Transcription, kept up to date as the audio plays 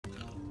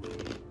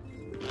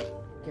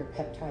your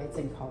peptides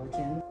and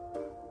collagen.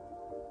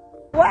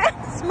 What?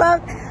 My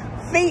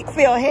feet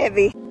feel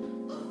heavy.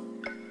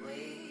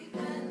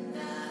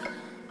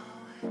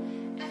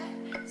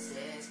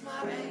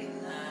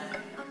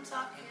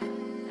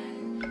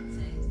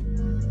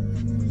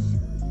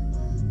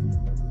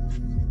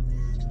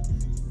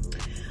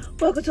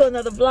 Welcome to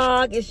another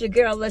vlog. It's your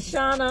girl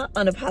La-Shonna,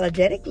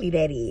 unapologetically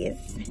that is.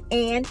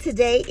 And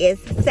today is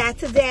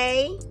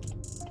Saturday,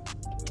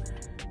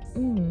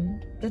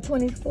 the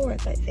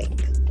 24th, I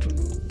think.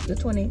 The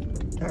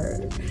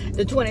 23rd.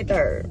 The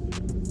 23rd.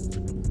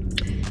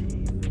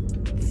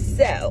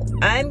 So,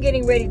 I'm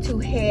getting ready to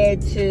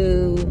head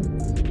to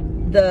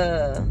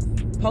the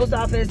post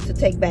office to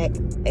take back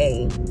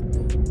a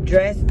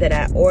dress that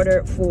I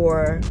ordered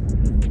for,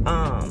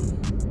 I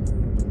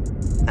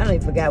don't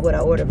even forgot what I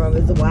ordered from.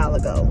 It was a while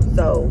ago.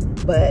 So,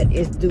 but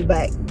it's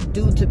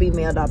due to be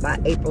mailed out by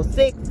April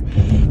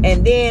 6th.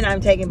 And then I'm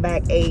taking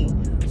back a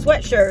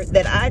sweatshirt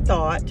that I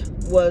thought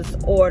was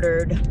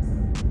ordered.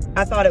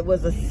 I thought it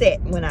was a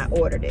set when I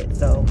ordered it.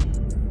 So,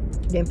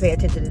 didn't pay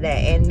attention to that.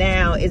 And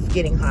now it's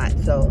getting hot.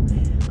 So,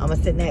 I'm going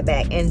to send that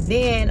back. And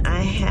then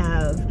I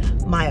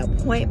have my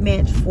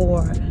appointment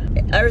for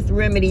Earth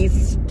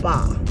Remedies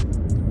Spa.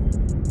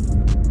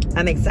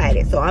 I'm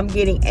excited. So, I'm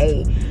getting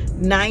a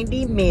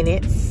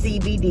 90-minute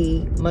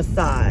CBD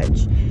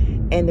massage,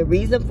 and the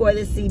reason for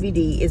the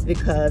CBD is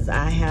because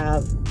I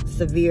have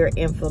severe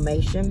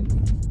inflammation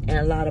and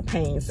a lot of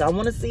pain, so I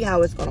want to see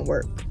how it's going to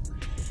work.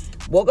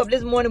 Woke up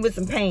this morning with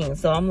some pain,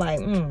 so I'm like,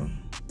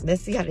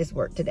 let's see how this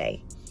works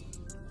today.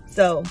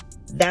 So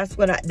that's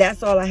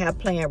all I have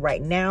planned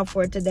right now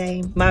for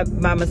today. My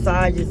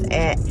massage is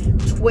at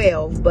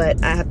 12,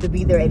 but I have to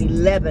be there at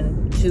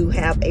 11 to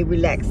have a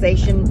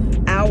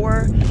relaxation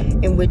hour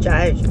in which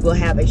I will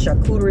have a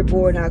charcuterie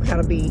board, and I'll kind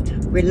of be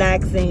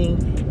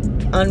relaxing,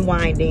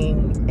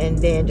 unwinding, and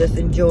then just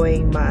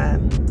enjoying my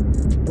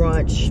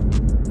brunch,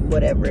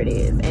 whatever it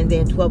is. And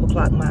then 12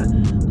 o'clock my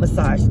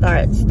massage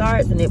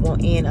starts, and it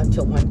won't end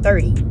until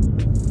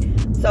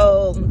 1:30.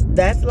 So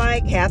that's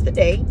like half the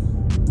day,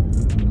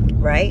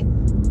 right?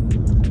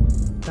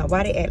 Now,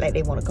 why they act like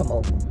they want to come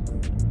over?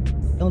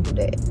 Don't do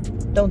that.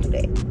 Don't do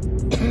that.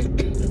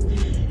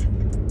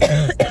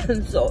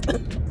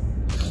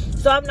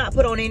 So I've not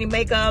put on any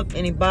makeup,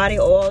 any body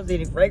oils,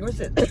 any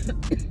fragrances.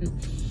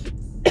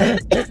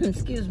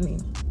 Excuse me.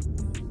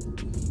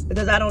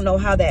 Because I don't know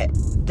how that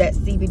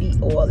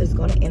CBD oil is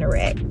going to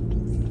interact.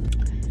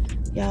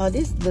 Y'all,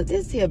 this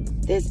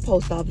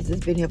post office has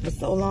been here for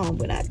so long.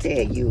 When I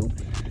tell you,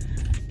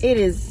 it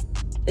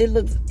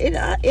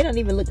doesn't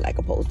even look like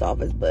a post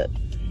office, but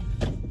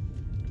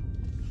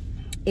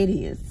it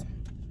is.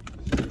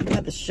 I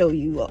have to show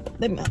you all.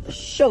 Let me have to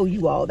show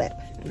you all that.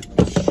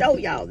 Show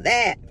y'all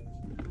that.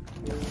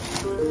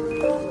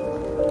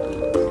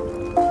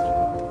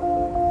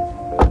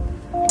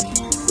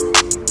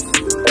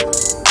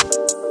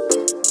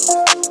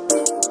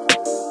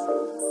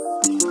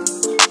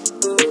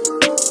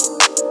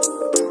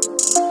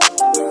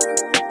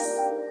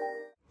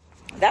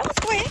 That was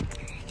quick.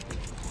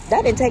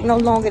 That didn't take no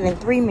longer than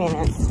 3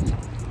 minutes.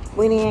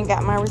 Went in,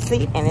 got my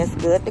receipt, and it's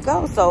good to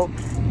go. So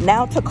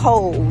now to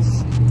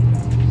Kohl's.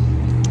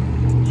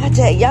 I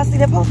tell y'all, see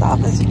that post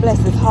office? Bless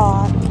his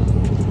heart.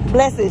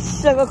 Bless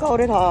his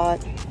sugar-coated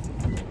heart.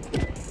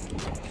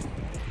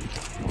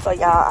 So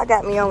y'all, I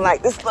got me on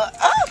like this little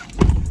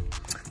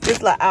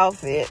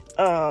outfit.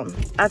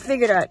 I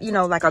figured out,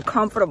 like a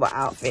comfortable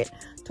outfit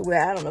to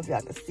where, I don't know if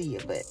y'all can see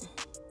it, but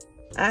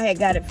I had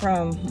got it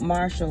from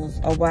Marshall's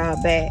a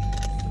while back.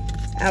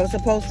 I was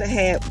supposed to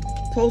have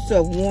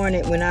worn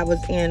it when I was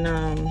in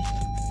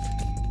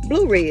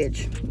Blue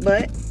Ridge,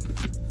 but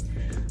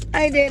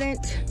I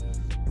didn't.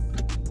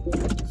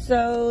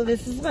 So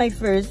this is my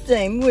first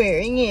time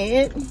wearing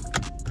it.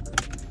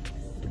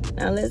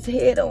 Now let's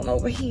head on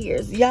over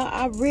here. Y'all,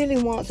 I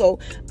really want, so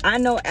I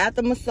know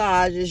after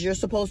massages, you're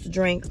supposed to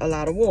drink a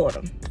lot of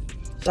water.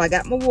 So I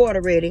got my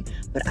water ready,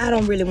 but I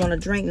don't really want to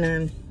drink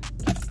none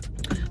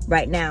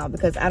right now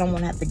because I don't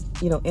want to have to,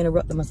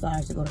 interrupt the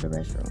massage to go to the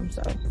restroom.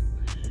 So,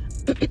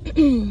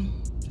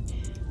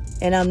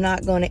 and I'm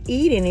not going to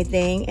eat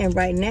anything. And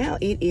right now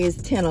it is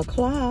 10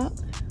 o'clock.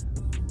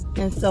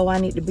 And so I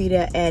need to be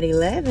there at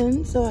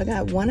 11. So I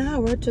got 1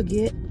 hour to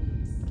get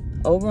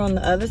over on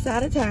the other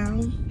side of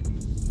town.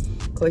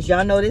 Of course,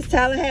 y'all know this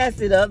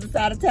Tallahassee, the other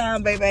side of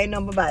town, baby, ain't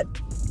nothing but about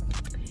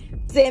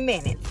 10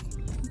 minutes.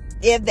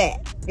 If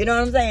that. You know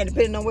what I'm saying?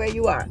 Depending on where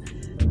you are.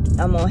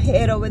 I'm going to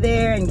head over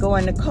there and go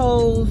into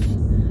Kohl's.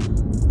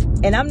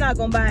 And I'm not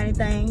going to buy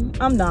anything.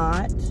 I'm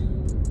not.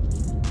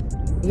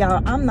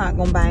 Y'all, I'm not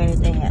going to buy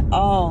anything at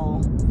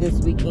all this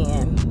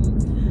weekend.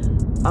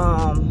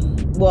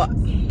 Well,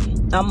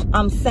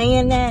 I'm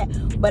saying that,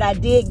 but I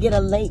did get a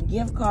late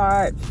gift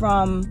card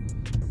from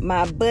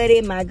my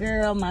buddy, my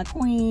girl, my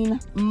queen,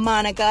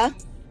 Monica.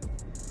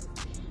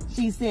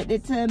 She sent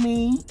it to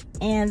me,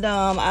 and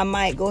I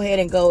might go ahead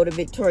and go to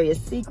Victoria's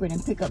Secret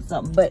and pick up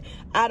something, but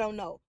I don't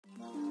know.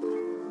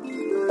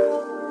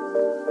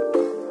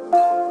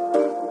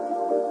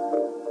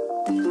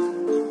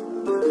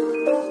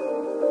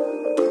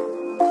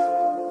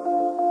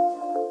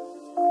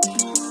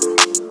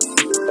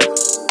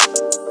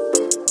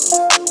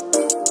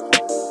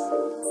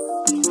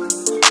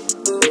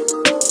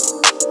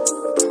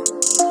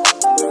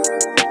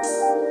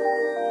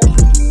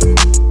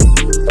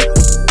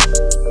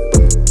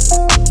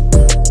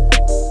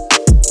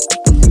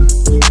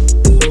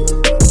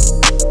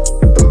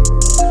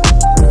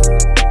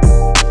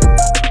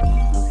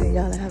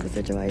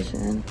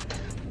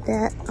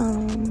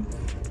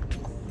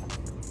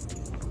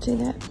 See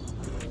that?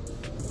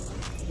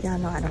 Y'all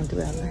know I don't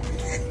do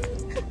elevators.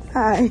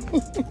 Hi.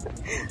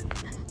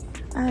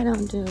 I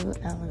don't do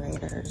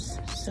elevators,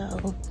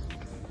 so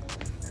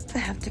I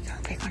have to go.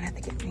 They're gonna have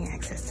to give me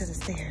access to the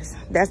stairs.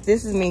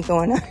 This is me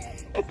going up.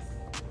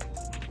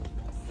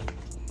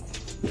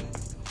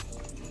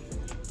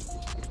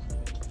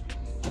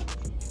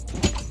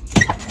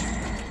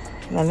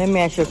 Now let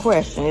me ask you a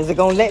question. Is it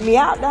gonna let me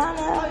out down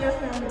there? Oh,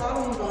 yes, ma'am. The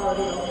bottom one's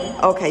already open.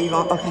 Okay,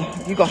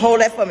 you gonna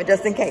hold that for me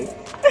just in case.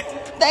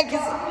 Thank you.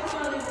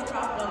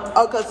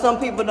 Oh, cause some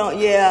people don't.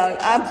 Yeah,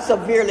 I'm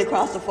severely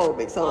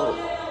claustrophobic, so.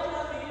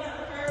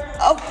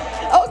 Oh,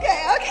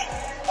 okay.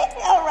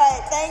 All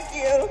right, thank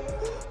you.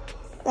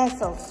 That's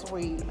so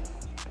sweet.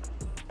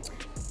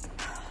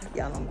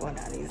 Y'all, I'm going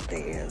down these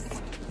stairs.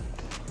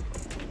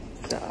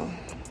 So,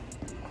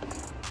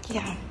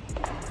 yeah.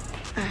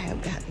 I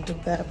have got to do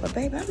better, but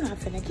baby, I'm not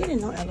finna get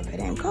in no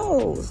elevator in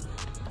Kohl's.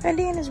 And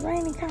then it's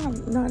raining kind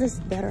of, no, this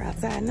is better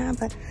outside now,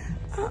 but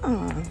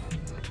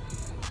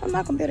I'm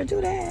not gonna be able to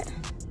do that.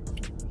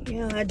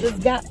 Yeah, I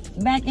just got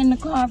back in the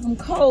car from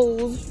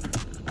Kohl's.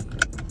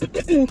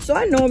 So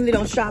I normally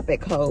don't shop at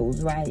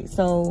Kohl's, right?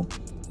 So,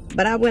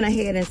 but I went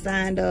ahead and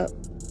signed up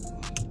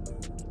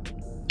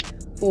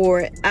for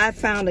it. I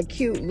found a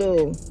cute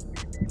little,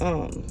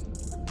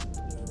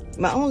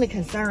 my only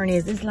concern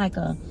is it's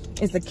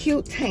a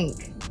cute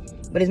tank,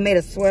 but it's made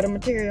of sweater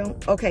material.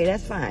 Okay,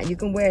 that's fine. You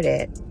can wear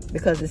that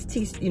because it's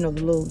the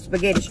little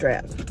spaghetti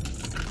straps.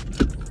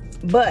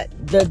 But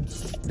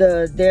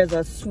there's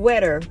a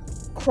sweater,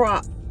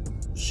 crop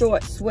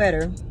short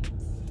sweater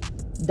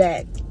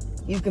that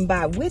you can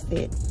buy with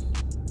it.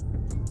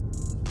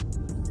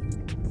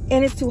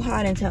 And it's too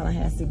hot in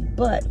Tallahassee.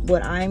 But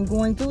what I'm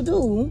going to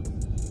do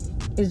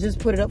is just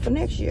put it up for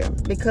next year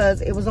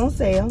because it was on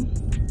sale.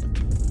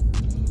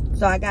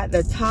 So I got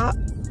the top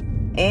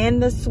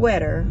and the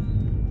sweater,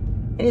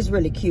 and it's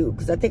really cute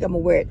because I think I'm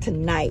gonna wear it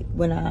tonight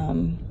when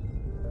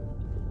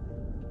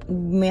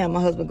me and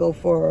my husband go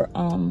for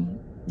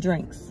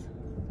drinks.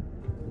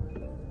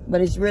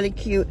 But it's really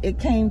cute. It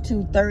came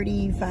to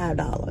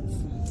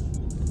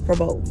 $35 for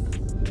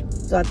both,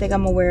 so I think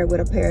I'm gonna wear it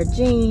with a pair of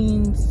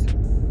jeans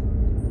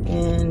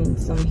and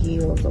some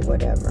heels or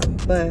whatever.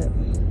 But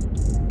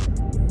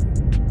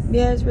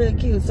yeah, it's really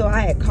cute. So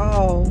I had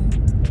called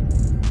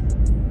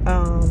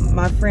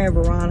my friend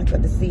Veronica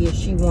to see if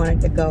she wanted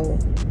to go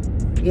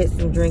get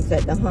some drinks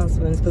at the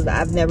Huntsman's because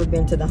I've never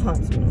been to the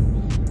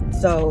Huntsman.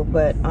 So,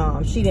 but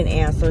she didn't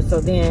answer.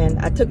 So then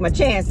I took my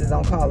chances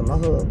on calling my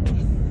husband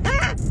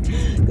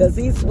because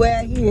he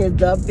swear he is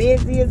the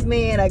busiest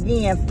man.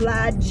 Again,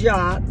 fly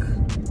jock,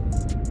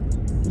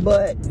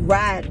 but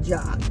ride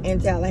jock in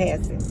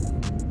Tallahassee.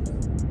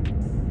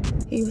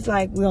 He was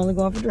like, "We're only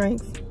going for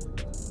drinks."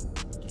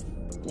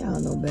 Y'all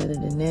know better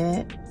than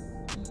that.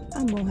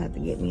 I'm gonna have to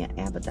get me an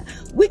appetizer.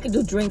 We could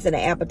do drinks and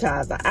an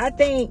appetizer. I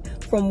think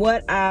from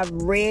what I've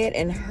read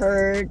and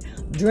heard,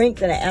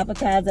 drinks and an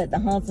appetizer at the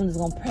Huntsman is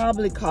gonna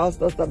probably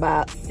cost us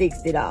about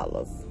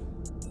 $60.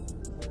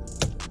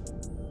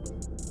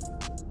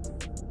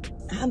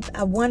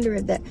 I wonder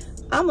if that,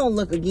 I'm gonna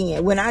look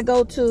again. When I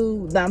go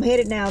to, I'm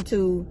headed now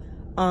to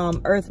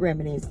Earth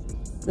Remedies,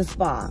 the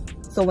spa.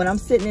 So when I'm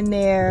sitting in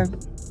there,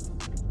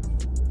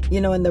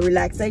 in the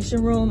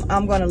relaxation room,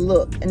 I'm gonna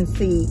look and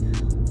see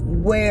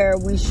where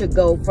we should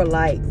go for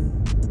like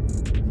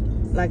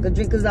a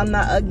drink, because I'm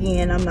not a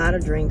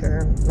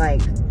drinker.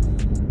 Like,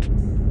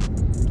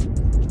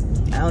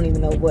 I don't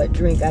even know what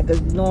drink I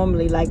could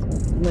normally, like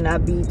when I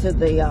be to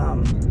the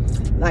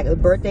like the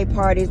birthday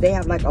parties, they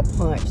have like a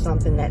punch,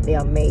 something that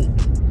they'll make,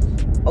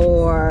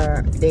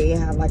 or they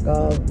have like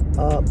a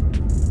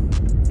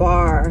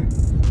bar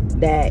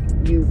that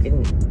you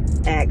can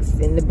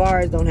ask, and the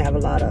bars don't have a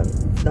lot of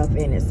stuff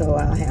in it, so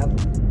I'll have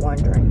one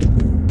drink.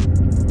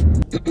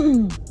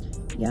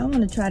 Yeah, I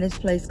want to try this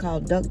place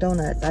called Duck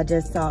Donuts. I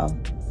just saw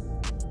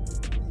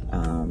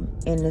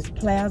in this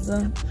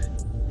plaza.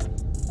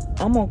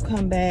 I'm gonna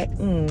come back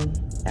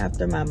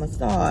after my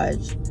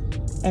massage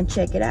and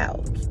check it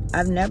out.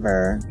 I've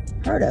never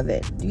heard of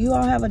it. Do you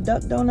all have a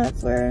Duck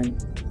Donuts where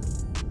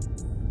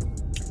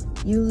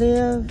you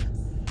live?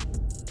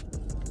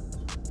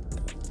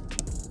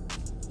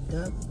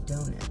 Duck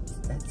Donuts,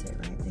 that's it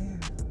right there.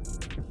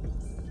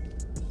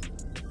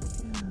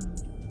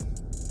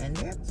 Yeah. And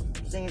there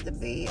seems to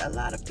be a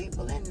lot of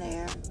people in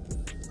there.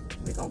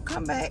 We're gonna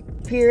come back.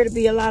 Appear to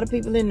be a lot of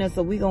people in there,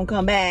 so we're gonna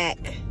come back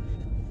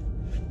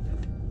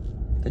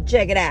to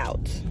check it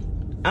out.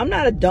 I'm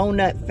not a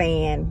donut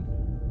fan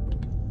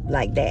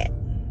like that.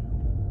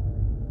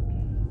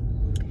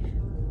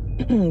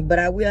 But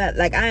I will,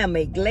 like, I am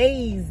a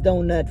glazed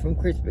donut from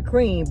Krispy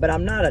Kreme, but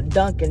I'm not a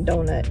Dunkin'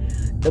 donut.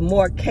 The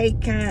more cake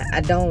kind,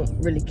 I don't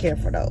really care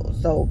for those.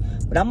 So,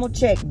 but I'm gonna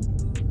check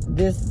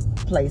this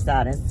place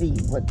out and see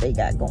what they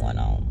got going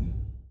on.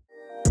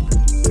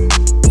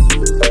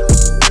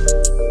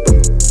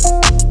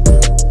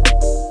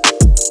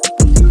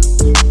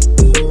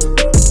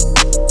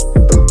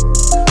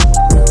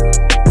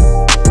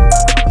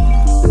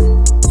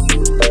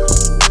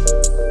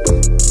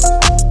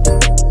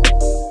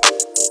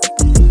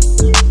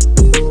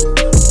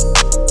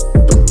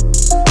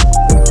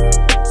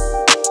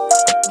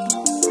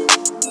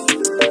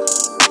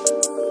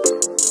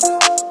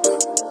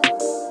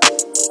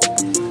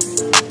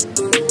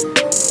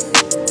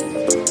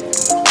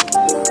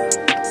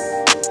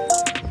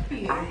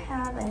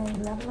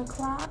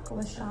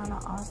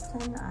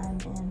 Austin. I'm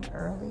in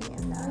early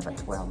and I have a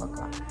 12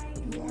 o'clock.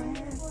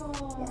 Yes.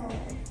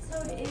 So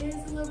it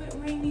is a little bit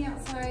rainy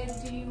outside.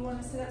 Do you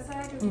want to sit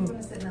outside or do you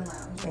want to sit in the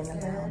lounge? In the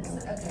lounge.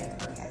 Okay,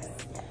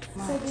 perfect.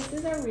 Yeah. So this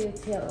is our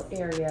retail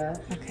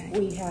area. Okay.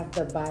 We have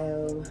the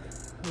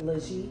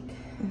Biologique.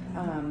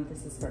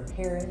 This is from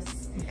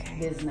Paris. Okay.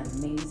 It is an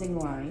amazing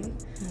line.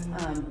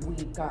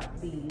 We've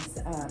got these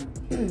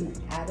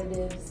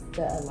additives,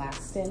 the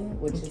elastin,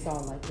 which is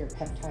all like your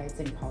peptides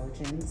and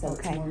collagen. So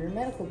it's more your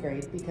medical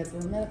grade, because we're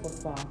a medical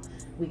spa.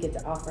 We get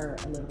to offer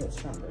a little bit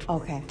stronger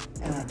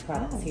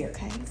products here.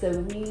 Okay. So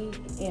we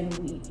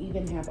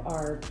even have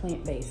our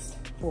plant-based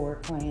for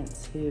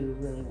clients who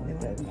really want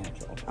to go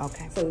natural.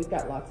 Okay. So we've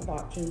got lots of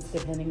options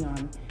depending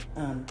on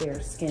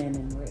their skin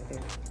and what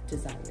their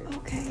desire.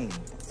 Okay.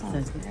 That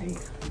sounds great.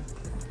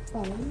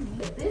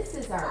 This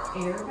is our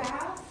air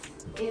bath.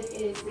 It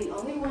is the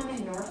only one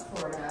in North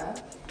Florida.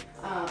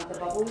 The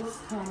bubbles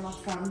come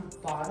from the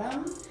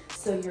bottom,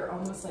 so you're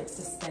almost like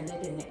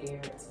suspended in the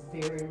air. It's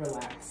very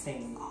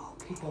relaxing.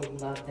 People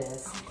love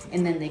this.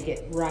 And then they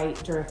get right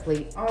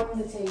directly on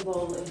the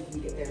table and you can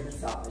get their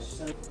massage.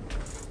 So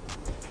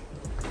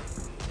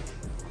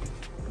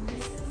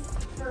this is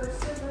the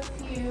first of a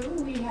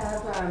few. We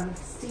have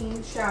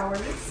steam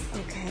showers.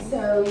 Okay.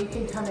 So you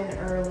can come in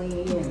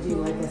early and do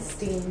like a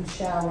steam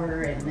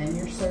shower, and then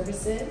your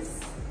services.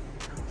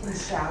 You can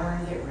shower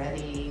and get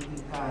ready.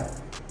 We've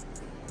got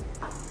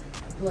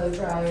blow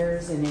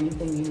dryers and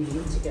anything you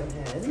need to go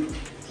ahead.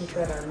 We've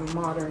got our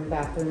modern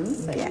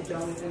bathrooms that you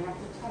don't even have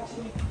to touch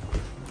it.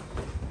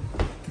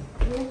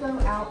 We'll go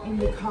out in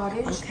the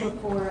cottage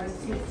before I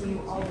take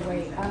you all the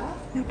way up.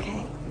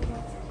 Okay.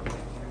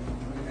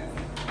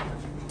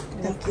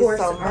 And of course,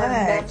 our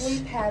lovely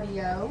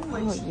patio,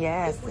 which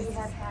if we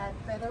had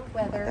better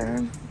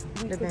weather,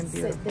 we could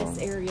set this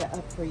area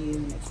up for you,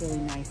 and it's really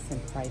nice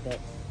and private.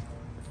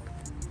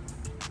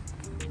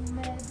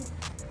 Med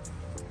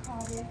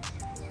cottage.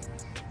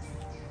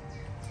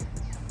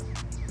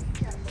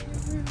 Got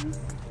 2 rooms,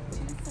 2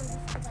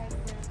 service provider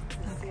rooms,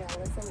 as well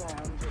as a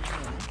lounge.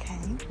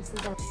 Okay. This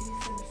is our 2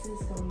 services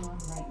going on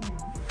right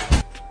now.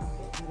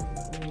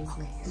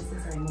 This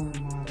is our more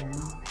modern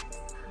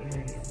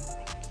area.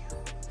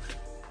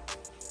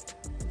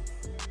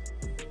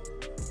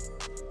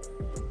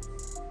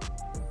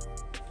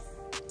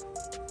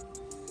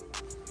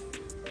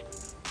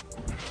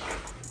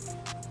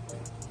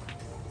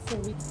 So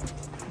that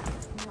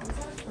was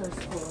our first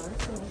floor.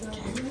 So we go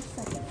to the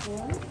second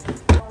floor.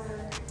 Our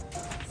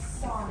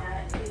sauna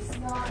is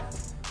not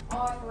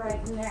on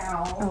right now.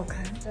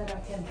 Okay. But I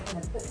can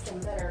kind of put some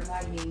better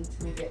lighting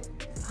to make it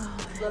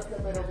look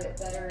a little bit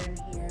better in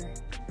here.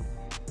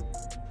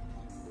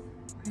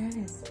 That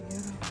is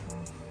beautiful.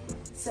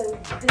 So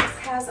this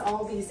has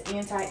all these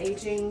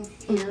anti-aging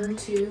here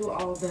too,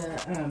 all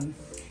the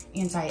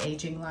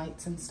anti-aging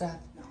lights and stuff.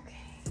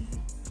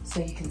 So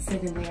you can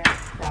sit in there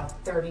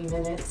about 30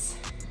 minutes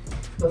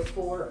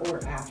before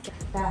or after.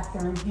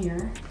 Bathroom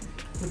here,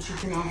 which you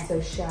can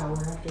also shower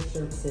after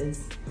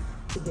services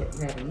to get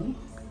ready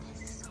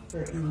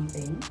for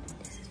anything.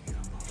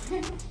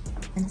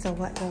 And so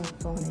what goes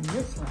on in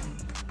this room?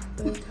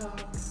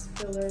 Botox,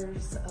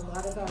 fillers, a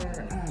lot of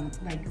our,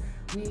 like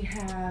we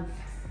have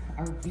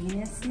our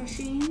Venus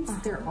machines.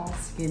 They're all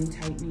skin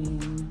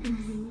tightening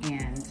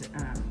and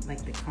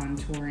like the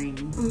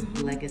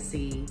contouring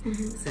legacy,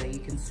 so you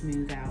can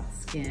smooth out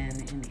skin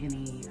in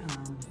any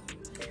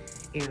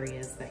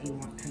areas that you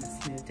want kind of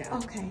smoothed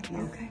out. Okay.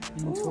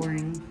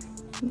 Contouring.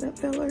 Is that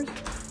fillers?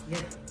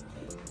 Yeah.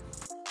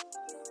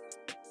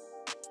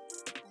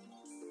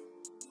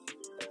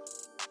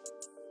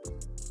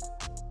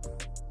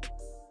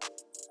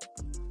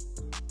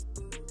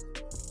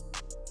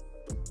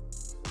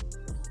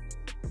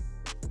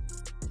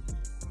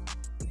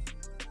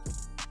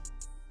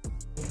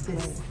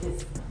 This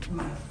is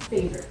my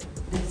favorite.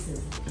 This is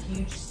a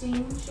huge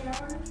steam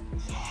shower.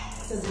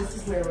 Yes. So this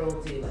is where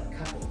we'll do like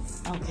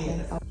couples.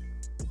 Okay.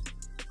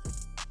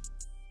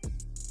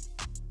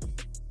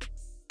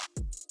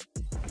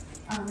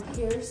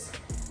 Here's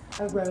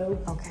a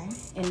robe. Okay.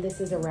 And this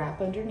is a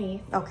wrap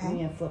underneath. Okay. And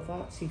you have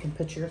flip-flops. So you can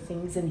put your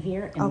things in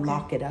here and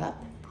lock it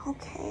up.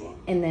 Okay.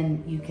 And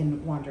then you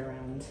can wander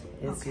around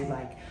as you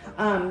like.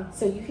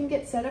 So you can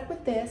get set up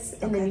with this,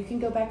 and then you can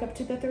go back up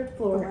to the 3rd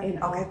floor, and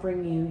I'll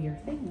bring you your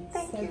things.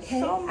 Thank you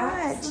so much.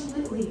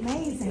 Absolutely.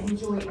 Amazing.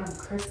 Enjoy on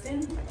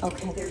Kristen.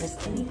 Okay, if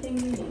there's anything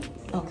you need.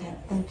 Okay,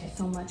 thank you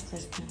so much,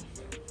 Kristen.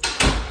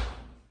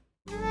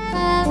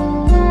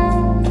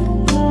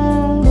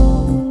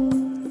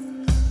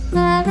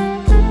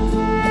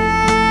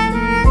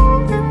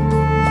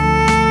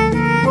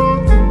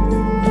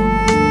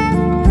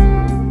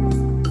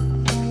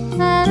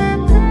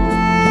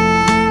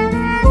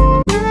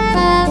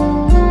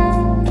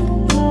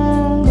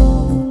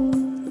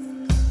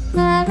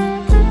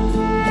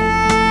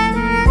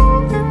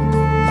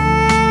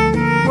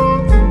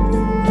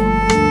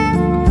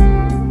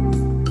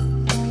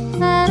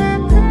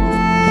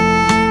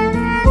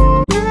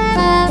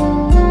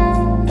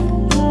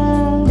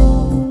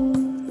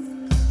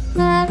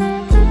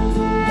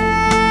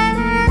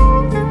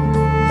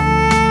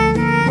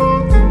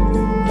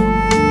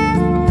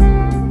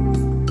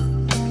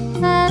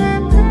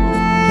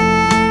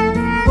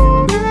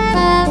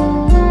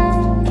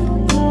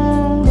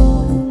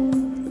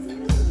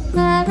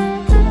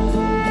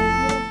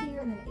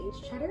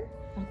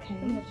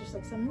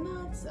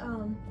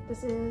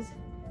 This is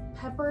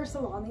pepper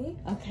salami.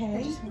 Okay.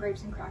 And just some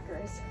grapes and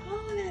crackers.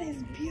 Oh, that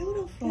is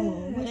beautiful.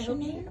 Good. What's your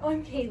name? Oh,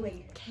 I'm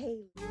Kaylee.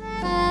 Kaylee.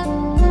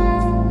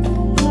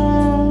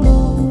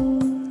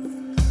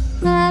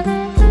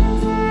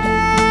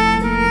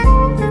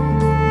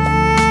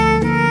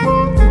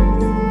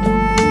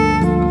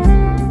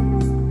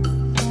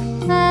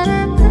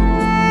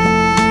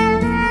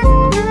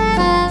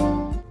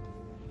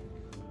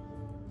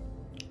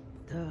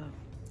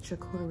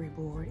 Charcuterie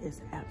board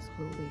is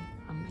absolutely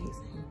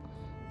amazing.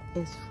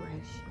 It's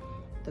fresh.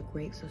 The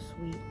grapes are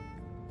sweet.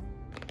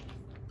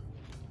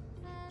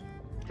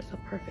 It's a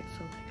perfect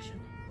selection.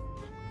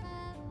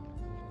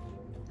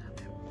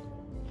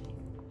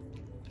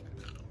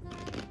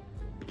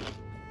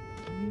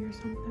 Me or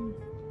something.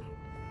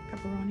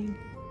 Pepperoni.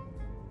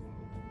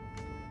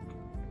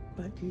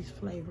 But these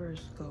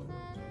flavors go,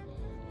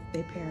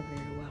 they pair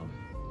very well.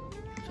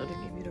 So they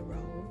give you the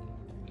roll.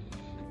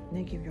 And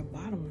they give you a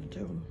bottom one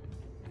too.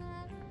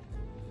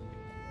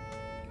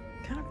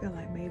 I kind of feel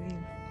like maybe,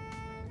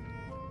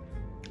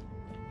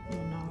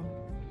 well, no,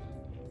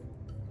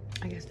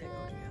 I guess they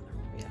go together,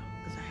 yeah,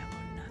 because I have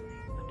on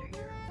nothing under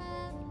here,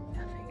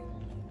 nothing.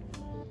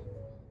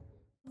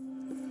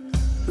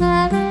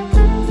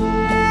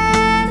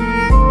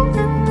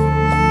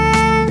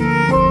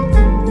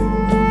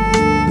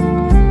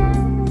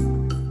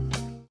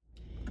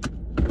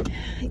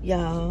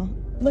 Y'all,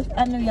 look,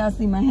 I know y'all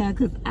see my hair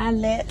because I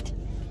let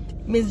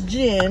Miss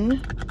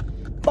Jen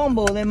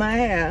fumble in my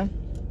hair.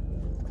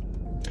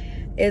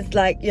 It's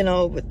like, you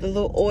know, with the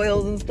little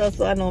oils and stuff,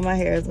 so I know my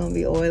hair is gonna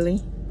be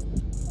oily.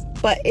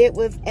 But it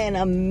was an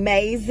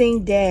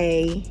amazing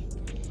day,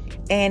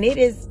 and it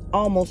is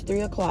almost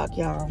 3 o'clock,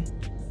 y'all.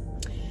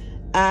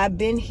 I've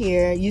been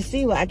here, you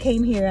see what I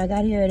came here, I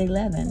got here at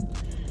 11,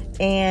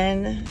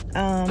 and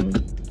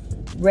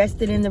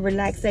rested in the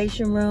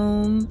relaxation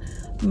room,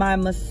 my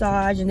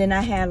massage, and then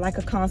I had like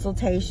a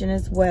consultation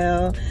as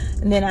well.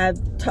 And then I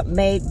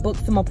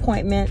booked some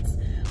appointments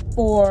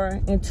for,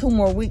 in 2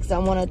 more weeks, I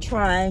wanna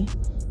try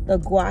the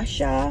gua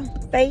sha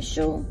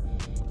facial.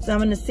 So I'm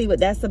gonna see what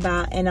that's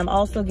about. And I'm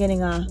also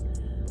getting a,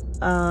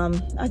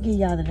 I'll give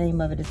y'all the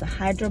name of it. It's a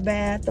hydro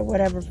bath or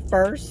whatever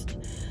first.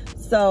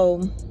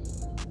 So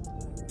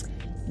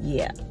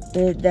yeah,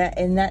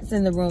 and that's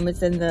in the room.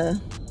 It's in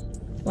the,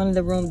 one of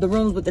the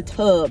rooms with the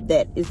tub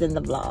that is in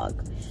the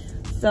vlog.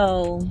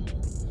 So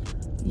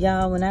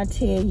y'all, when I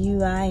tell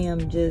you I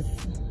am just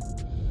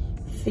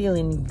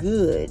feeling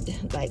good,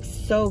 like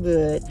so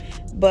good.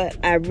 But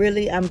I'm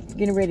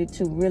getting ready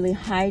to really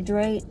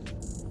hydrate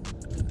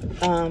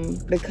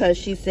because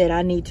she said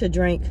I need to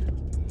drink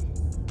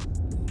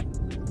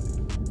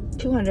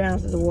 200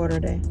 ounces of water a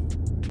day.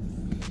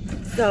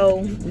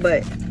 So,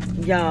 but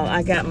y'all,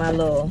 I got my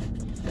little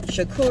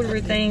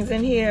charcuterie things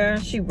in here.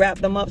 She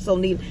wrapped them up so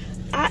neat.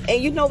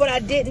 And you know what I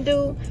didn't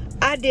do?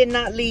 I did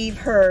not leave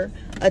her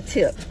a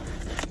tip.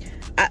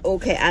 I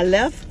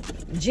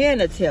left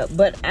Jen a tip,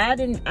 but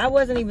I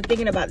wasn't even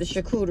thinking about the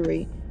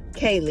charcuterie,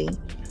 Kaylee.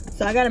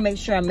 So I gotta make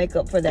sure I make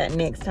up for that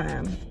next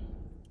time.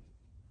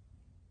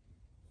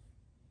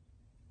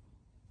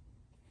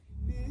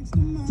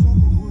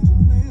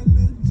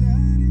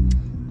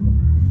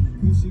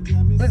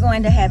 We're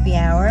going to happy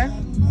hour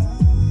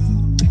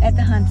at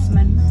the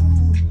Huntsman.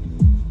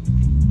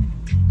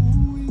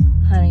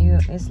 Honey,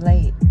 it's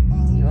late.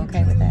 You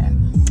okay with that?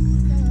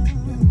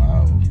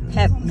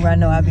 I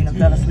know I've been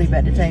fell asleep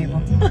at the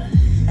table.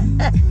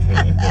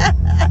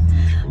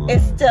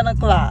 It's 10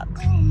 o'clock.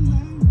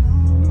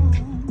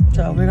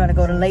 So we're gonna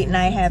go to late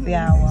night happy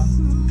hour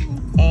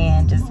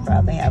and just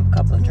probably have a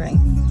couple of drinks.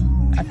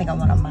 I think I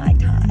want a Mai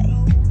Tai.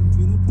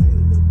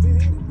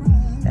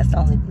 That's the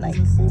only, like,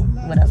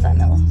 what else I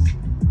know.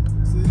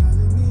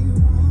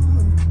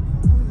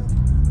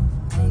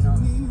 Are you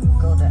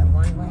gonna go that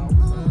one way?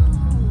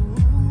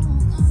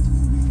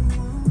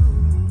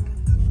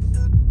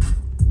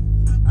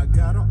 I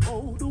got an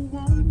older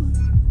woman,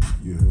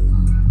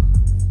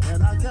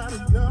 and I got a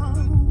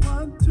young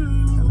one too,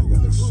 and I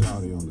got a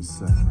shawty on the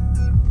side.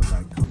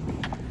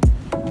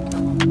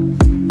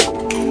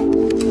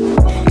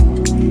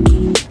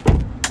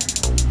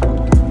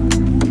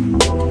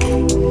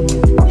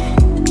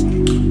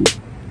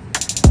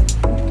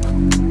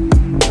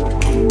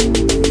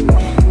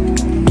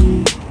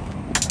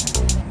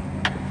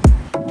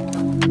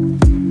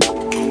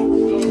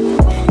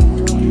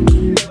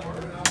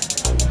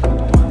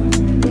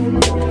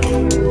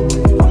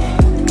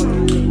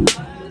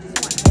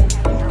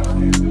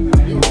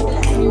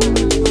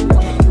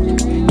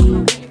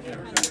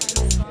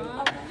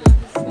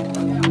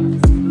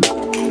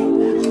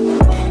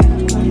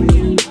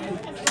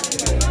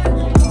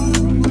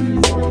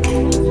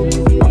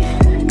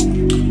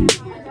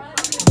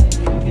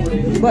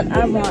 But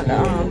I want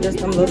just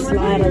some little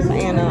sliders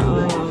and a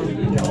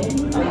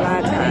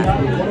latte.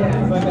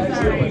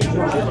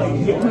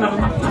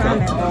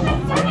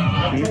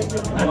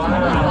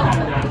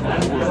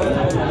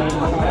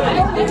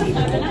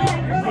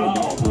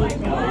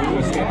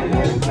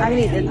 I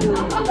need to do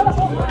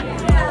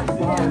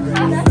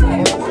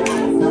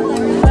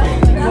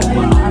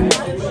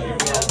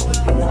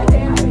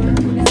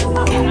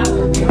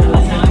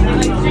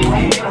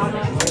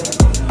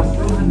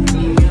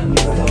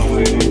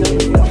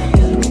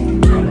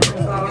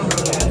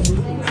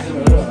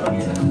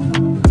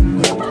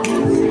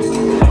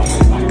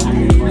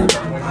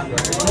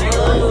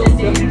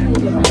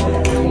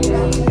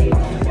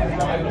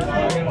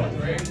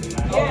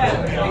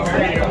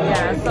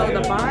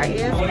bar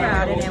is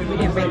crowded and we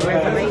didn't make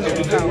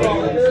reservations, so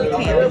you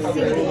can't be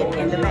seated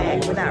in the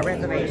back without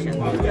reservations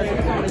because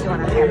it's only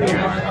doing a happy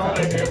hour.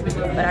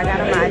 But I got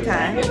a Mai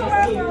Tai.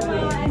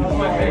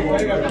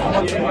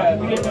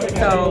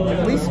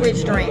 So we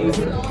switched drinks.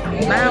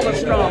 Mine was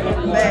stronger,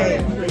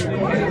 babe.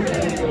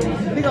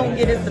 We gonna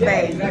get us the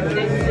babe.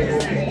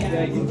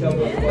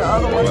 The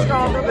other one's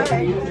stronger,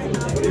 babe.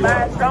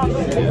 Mine's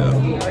stronger.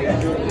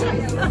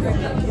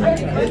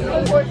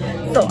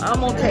 So I'm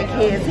gonna take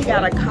his. He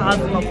got a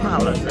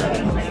cosmopolitan.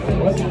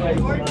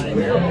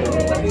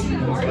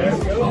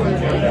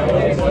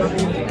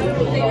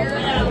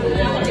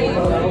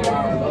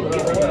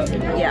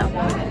 Yeah,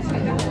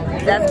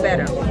 that's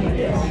better.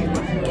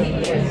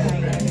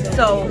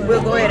 So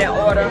we'll go ahead and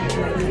order.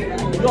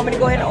 You want me to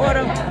go ahead and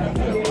order?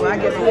 Well, I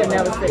guess he'll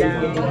never sit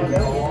down.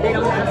 They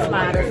don't have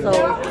sliders, so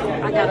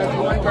I got us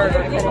one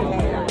burger cut in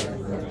half.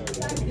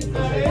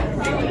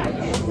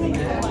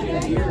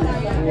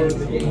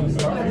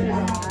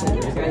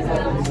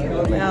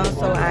 Well,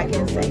 so I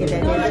can say that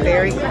it's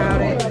very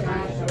crowded.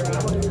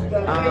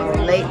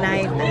 Late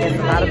night, I guess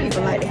a lot of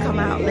people like to come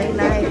out late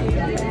night.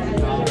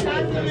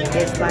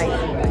 It's like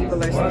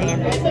people are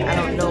standing. I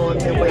don't know if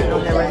they're waiting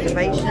on their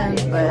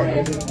reservations,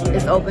 but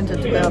it's open to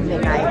 12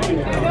 midnight.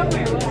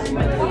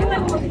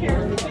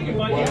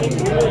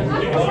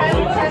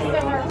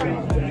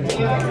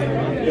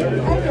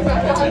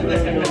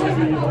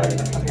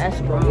 That's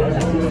strong.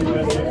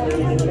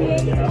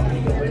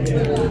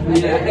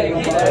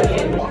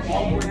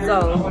 So,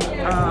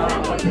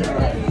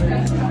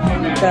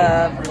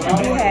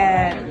 we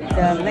had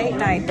the late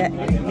night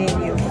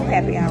menu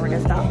happy hour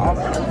that's not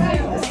offered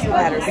the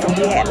sliders. So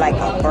we had like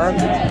a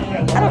burger.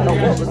 I don't know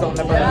what was on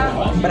the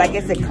burger, but I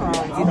guess it comes,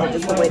 you know,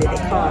 just the way that it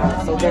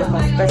comes. So there's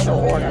no special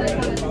order.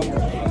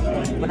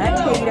 When I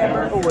tell you that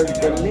burger was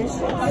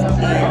delicious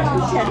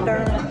and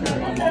tender,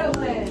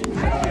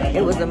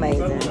 it was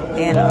amazing.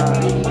 And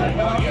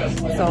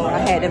so I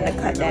had them to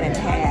cut that in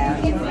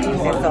half.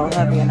 And so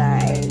Hubby and I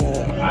ate it.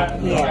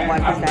 He had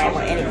one piece,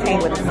 and it came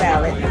with a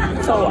salad.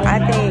 So I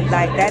think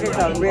like that is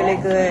a really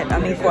good, I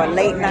mean, for a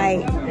late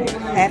night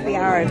happy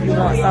hour, if you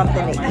want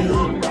something to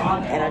eat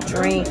and a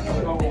drink,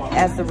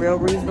 that's a real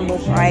reasonable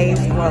price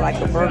for like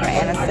a burger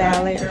and a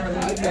salad.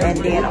 And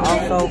then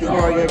also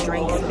for your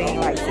drinks being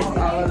like $6.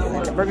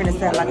 And the burger and the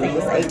salad I think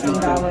was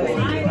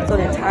 $18. So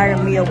the entire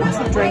meal with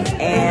 2 drinks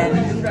and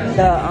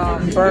the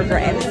burger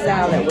and the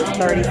salad was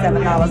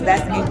 $37.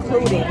 That's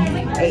including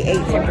a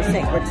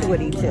 10%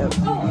 gratuity tip.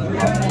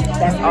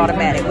 That's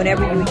automatic.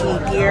 Whenever you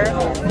eat here,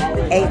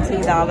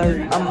 $18,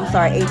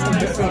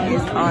 18%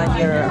 is on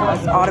your,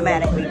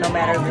 automatically, no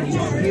matter if it's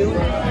just you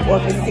or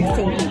if it's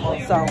 16 people.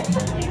 So,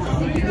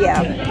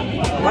 yeah.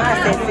 Why I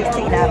said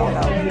 16, I don't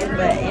know.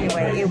 But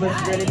anyway, it was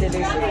really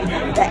delicious.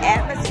 The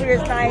atmosphere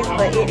is nice,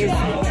 but it is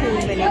too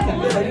many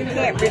people. So you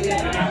can't really,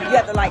 you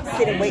have to like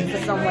sit and wait for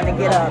someone to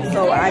get up.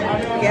 So I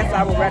guess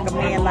I would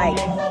recommend like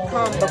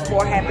come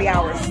before happy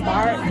hour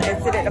starts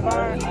and sit at the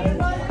bar.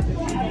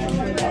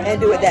 And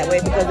do it that way,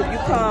 because if you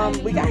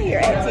come, we got here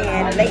at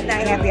 10, late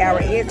night happy hour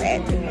is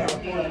at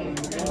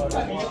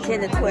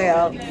 10 to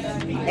 12,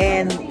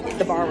 and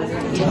the bar was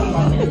empty.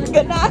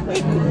 Good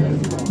night.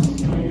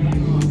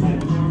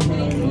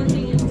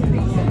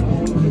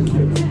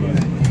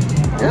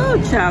 Oh,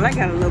 child, I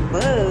got a little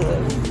buzz.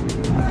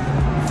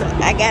 So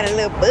I got a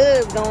little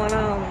buzz going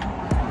on.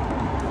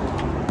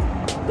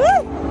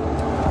 Woo!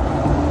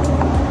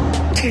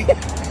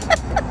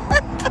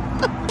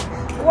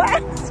 Why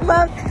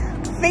my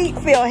feet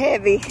feel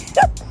heavy?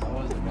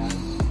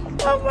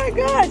 Oh my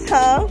gosh,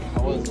 huh?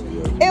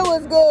 It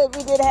was good.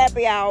 We did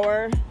happy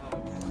hour.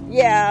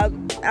 Yeah,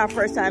 our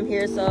first time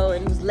here, so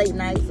it was late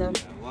night, so.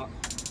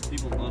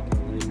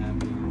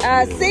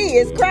 I see,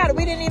 it's crowded.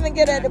 We didn't even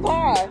get at the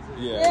bar.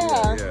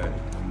 Yeah.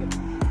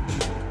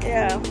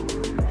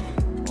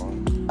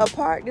 A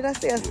park? Did I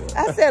say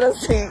I said a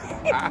seat.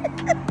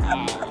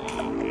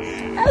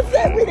 I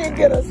said we didn't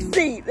get a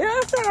seat. Did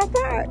I say a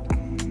park?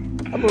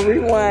 I'm gonna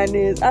rewind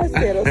this. I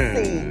said a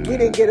seat. We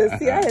didn't get a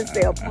seat. I didn't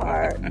say a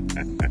park.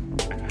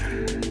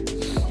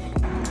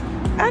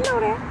 I know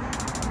that.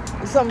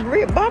 Some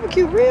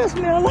barbecue ribs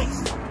smell like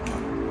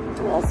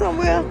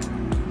somewhere.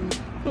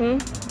 You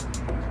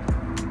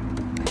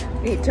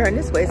need to turn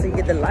this way so you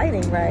get the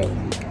lighting right.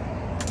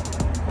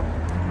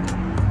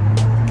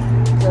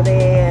 So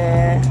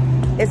there,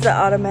 it's an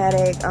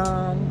automatic,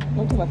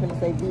 what am I going to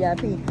say,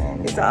 VIP?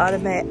 It's an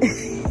automatic.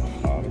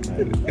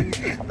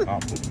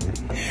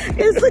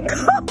 It's a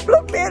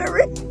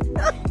complimentary.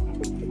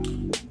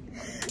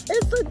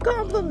 It's a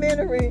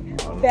complimentary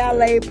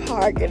valet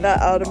parking, not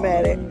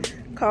automatic.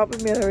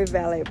 Complimentary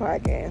valet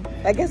parking.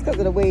 I guess because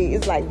of the way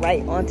it's like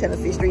right on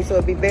Tennessee Street, so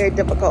it'd be very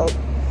difficult.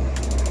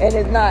 And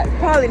it's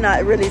probably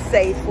not really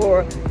safe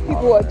for people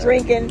who are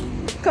drinking,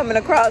 coming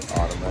across.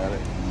 Automatic.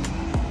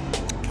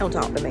 Don't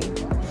talk to me.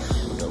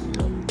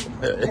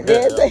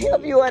 Yes, to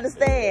help you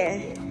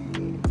understand.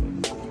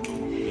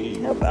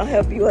 I'll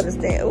help you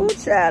understand. Oh,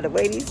 child, the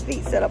way these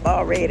feet set up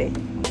already.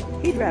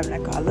 He driving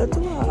that car a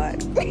little too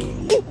hard.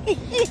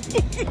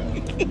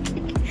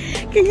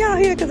 Can y'all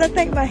hear? Because I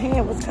think my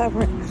hand was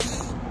covering.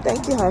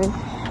 Thank you, honey.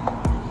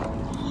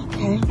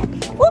 Okay.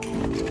 Whoop.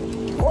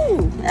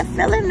 Ooh, I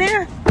fell in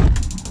there.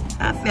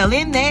 I fell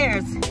in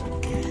theirs.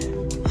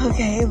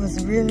 Okay, it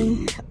was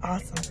really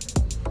awesome.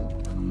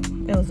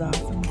 It was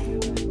awesome.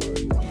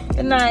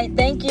 Good night.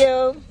 Thank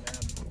you.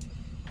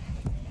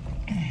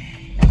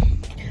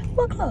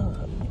 What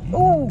club?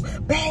 Ooh,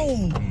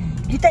 babe.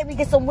 You think we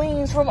get some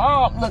wings from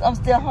look, I'm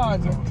still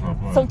hungry.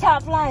 Some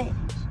Top Flight.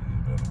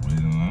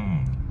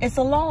 It's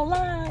a long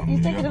line. You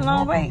think it's a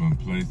long wait?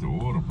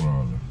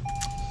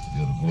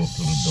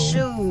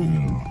 Shoot.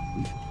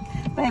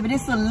 Baby,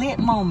 this is a lit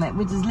moment.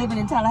 We're just living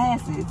in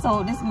Tallahassee.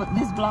 So this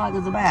vlog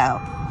is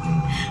about.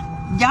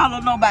 Y'all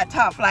don't know about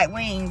Top Flight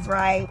wings,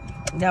 right?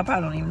 Y'all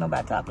probably don't even know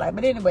about Top Flight.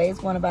 But anyway,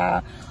 it's one of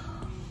our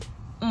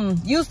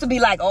used to be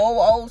like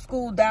old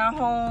school down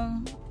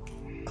home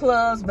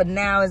clubs, but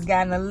now it's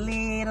gotten a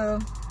little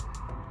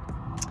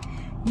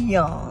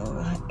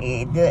young.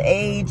 The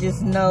age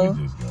is no.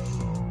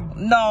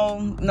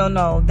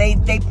 They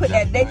put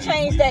that. They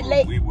changed that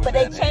late, but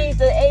they changed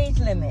the age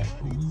limit.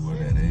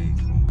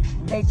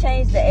 They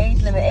changed the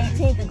age limit.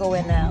 18 could go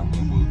in now.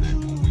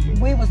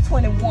 We was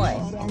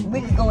 21.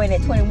 We could go in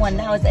at 21.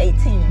 Now it's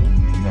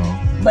 18.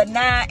 No. But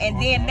now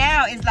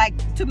it's like,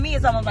 to me,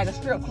 it's almost like a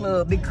strip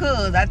club,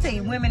 because I tell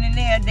you, women in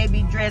there, they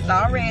be dressed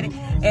already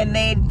and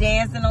they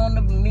dancing on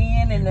the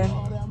men and the.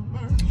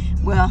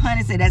 Well,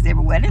 honey said that's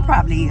everywhere. And it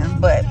probably is,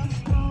 but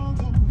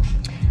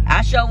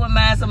I sure wouldn't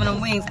mind some of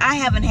them wings. I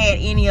haven't had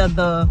any of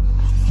the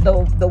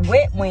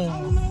wet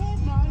wings.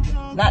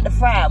 Not the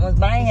fried ones,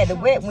 but I ain't had the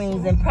wet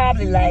wings in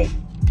probably like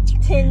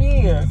 10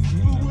 years.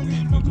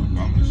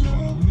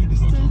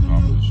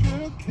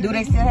 Do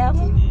they still have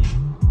them?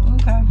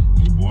 Okay.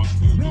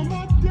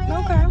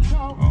 Okay.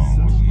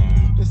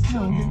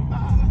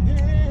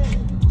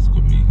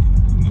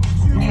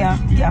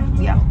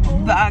 Yeah.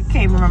 But I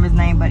can't remember his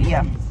name, but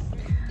yeah.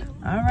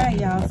 All right,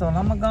 y'all. So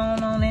I'm gonna go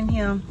on in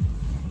here.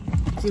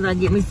 See if I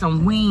get me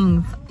some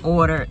wings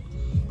ordered.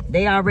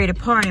 They already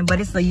partying, but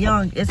it's a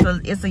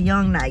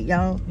young night,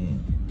 y'all.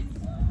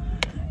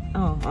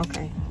 Oh,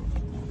 okay.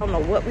 I don't know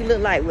what we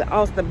look like with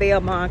Austin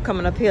Belmont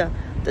coming up here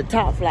to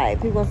Top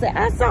Flight. People gonna say,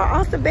 I saw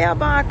Austin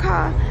Belmont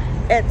car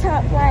at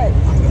Top Flight.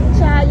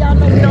 Child, y'all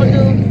know we don't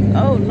do.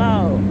 Oh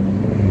Lord,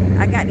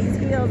 I got these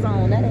heels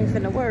on. That ain't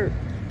finna work.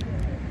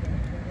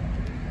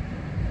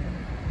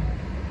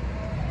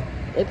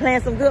 They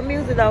playing some good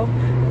music though.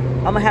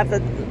 I'm gonna have to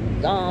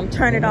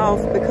turn it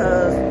off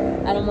because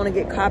I don't want to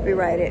get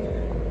copyrighted.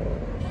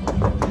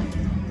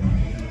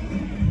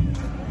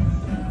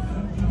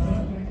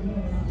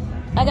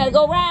 I gotta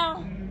go round.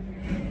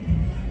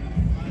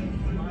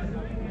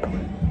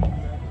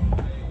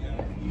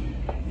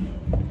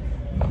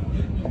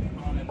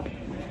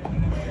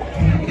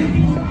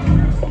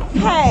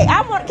 Hey,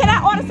 can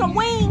I order some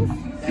wings?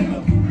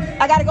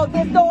 I gotta go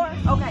this door?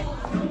 Okay.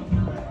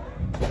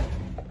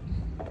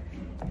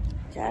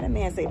 Child, that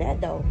man say that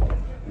though.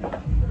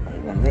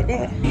 With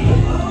that.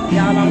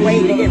 Y'all, I'm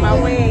waiting to get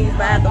my wings,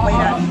 but I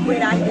have to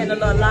wait out here in the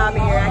little lobby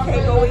here. I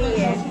can't go in.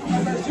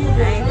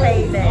 I ain't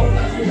paid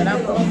that. But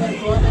I'm going.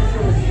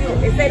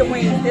 They say the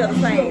wings still the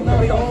same,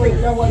 so we gonna see.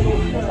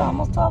 It's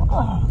almost 12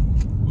 o'clock.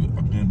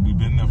 We've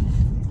been there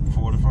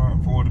for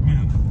 40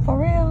 minutes. For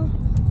real?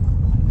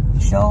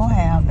 Sure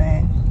have,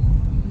 babe.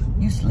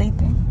 You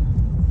sleeping?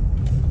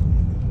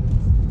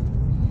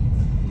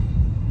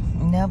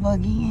 Never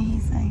again, he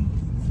say.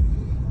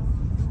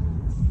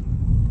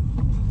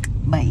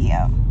 But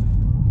yeah,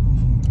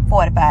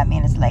 45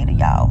 minutes later,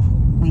 y'all,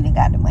 we done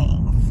got the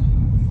wings.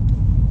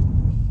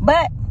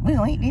 But we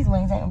gonna eat these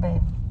wings, ain't we,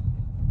 baby?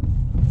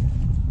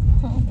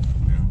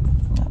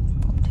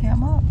 Tear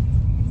them up.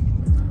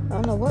 I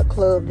don't know what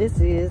club this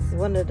is.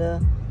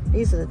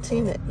 These are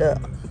the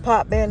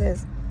Pot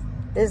Bellies.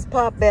 This is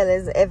Pot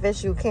Bellies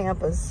FSU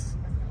campus.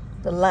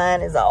 The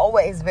line is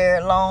always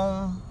very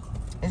long,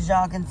 as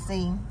y'all can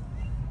see.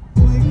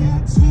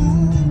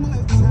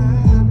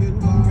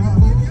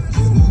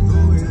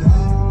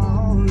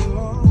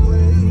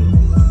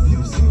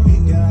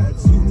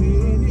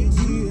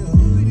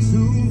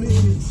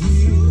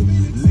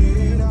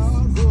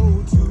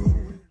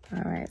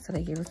 So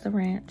they gave us the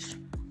ranch.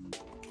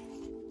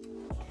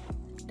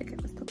 They gave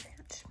us the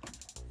ranch.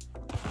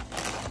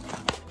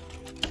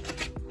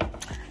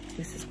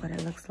 This is what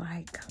it looks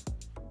like.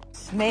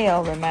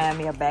 Smell remind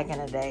me of back in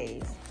the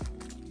days.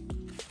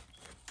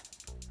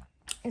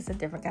 It's a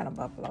different kind of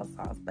buffalo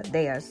sauce, but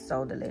they are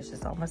so delicious.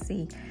 So I'm gonna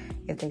see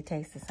if they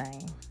taste the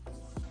same.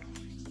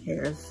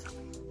 Here's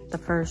the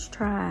first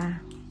try.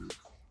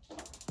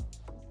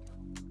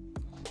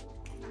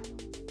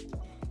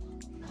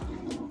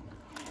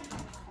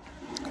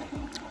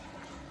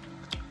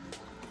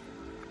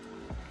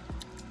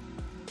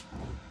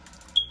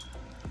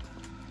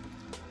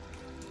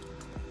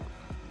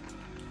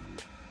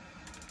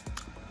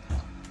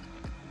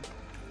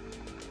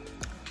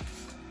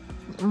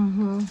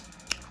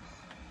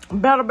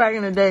 Better back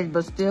in the day,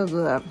 but still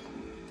good.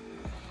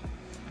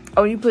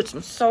 Oh, you put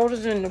some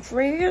sodas in the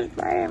fridge,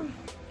 man.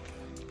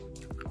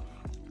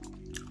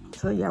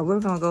 So yeah, we're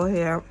gonna go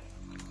ahead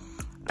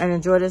and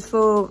enjoy this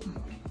food.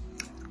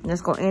 And that's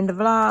gonna end the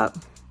vlog.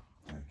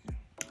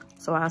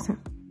 So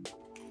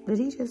did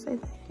he just say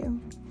thank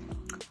you?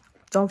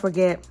 Don't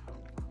forget,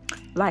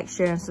 like,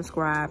 share, and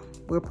subscribe.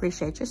 We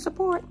appreciate your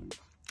support,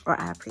 or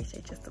I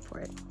appreciate your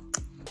support.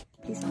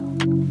 Peace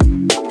out.